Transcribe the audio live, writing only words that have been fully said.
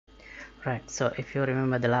Right, so if you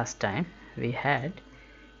remember the last time we had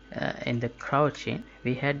in the crouching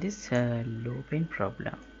we had this looping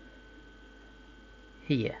problem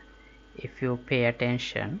here. If you pay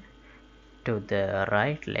attention to the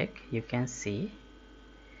right leg, you can see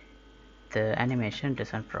the animation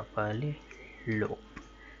doesn't properly loop.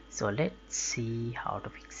 So let's see how to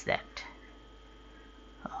fix that.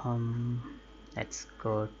 Let's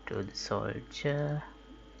go to the soldier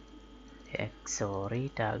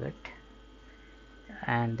XOR target,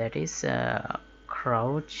 and that is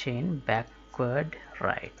crouching backward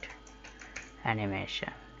right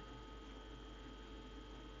animation.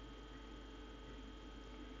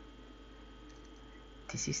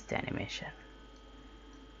 This is the animation,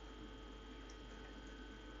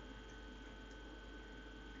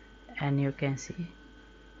 and you can see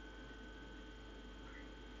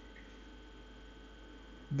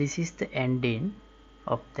this is the ending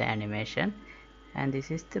of the animation and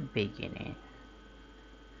this is the beginning.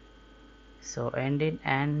 So ending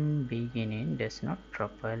and beginning does not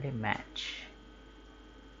properly match,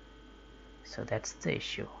 so that's the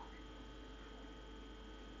issue.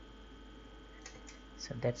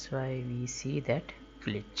 So that's why we see that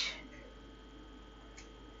glitch.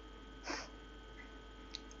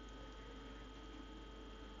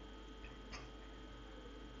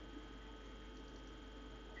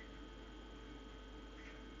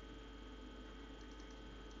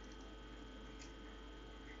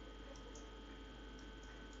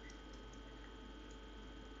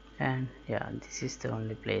 And yeah, this is the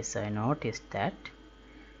only place I noticed that.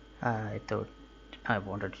 I thought I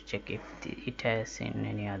wanted to check if it has in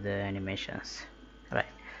any other animations. Right,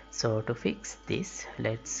 so to fix this,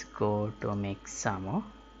 let's go to 𝐒𝐴𝐴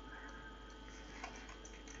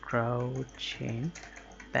crouching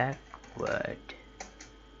backward.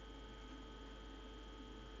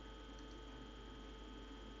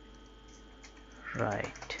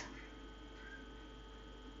 Right,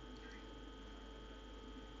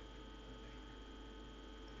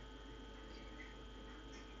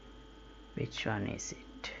 which one is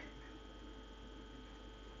it?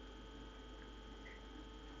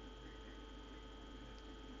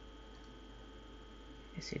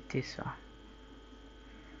 Is it this one?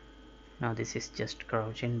 No, this is just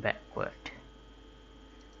crouching backward.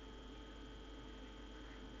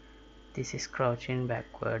 This is crouching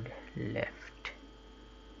backward left.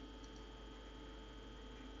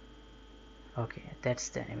 Okay, that's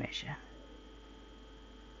the animation.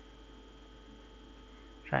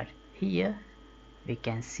 Right, here we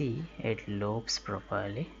can see it loops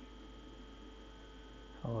properly.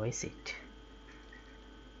 Or is it?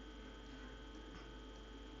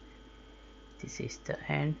 This is the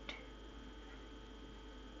end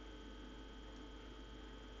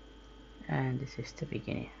and this is the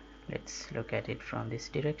beginning. Let's look at it from this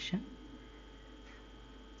direction.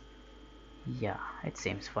 Yeah, it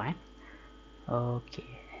seems fine. Okay,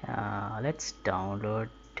 let's download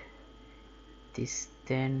this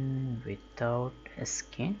then without a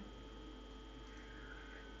skin.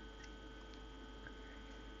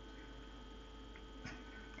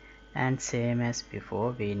 And same as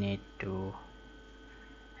before, we need to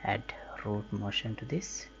add root motion to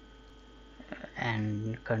this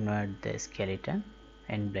and convert the skeleton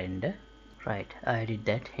in Blender. Right, I did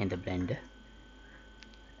that in the Blender.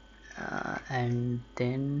 And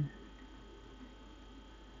then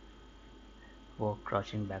walk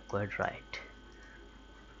crouching backward right.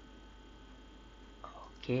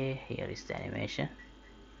 Okay, here is the animation.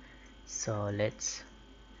 So let's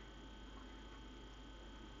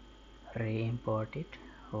re-import it.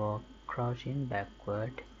 Walk crouching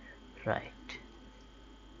backward right.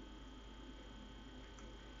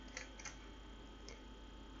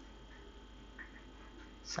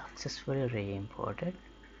 Successfully re-imported,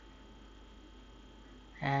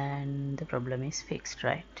 and the problem is fixed,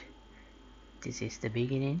 right? This is the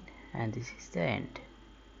beginning and this is the end.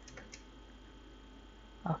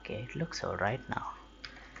 Okay, it looks alright now.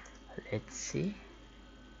 Let's see.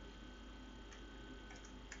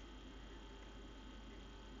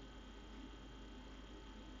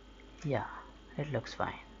 Yeah, it looks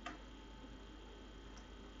fine.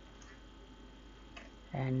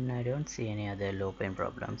 And I don't see any other looping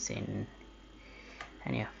problems in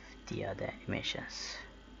any of the other animations.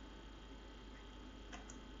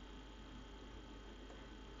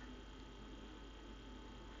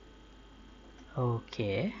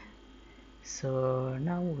 Okay, so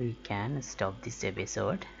now we can stop this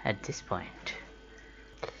episode at this point.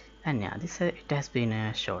 And yeah, this it has been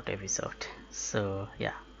a short episode, so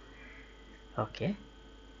yeah. Okay,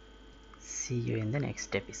 see you in the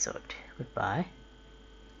next episode. Goodbye.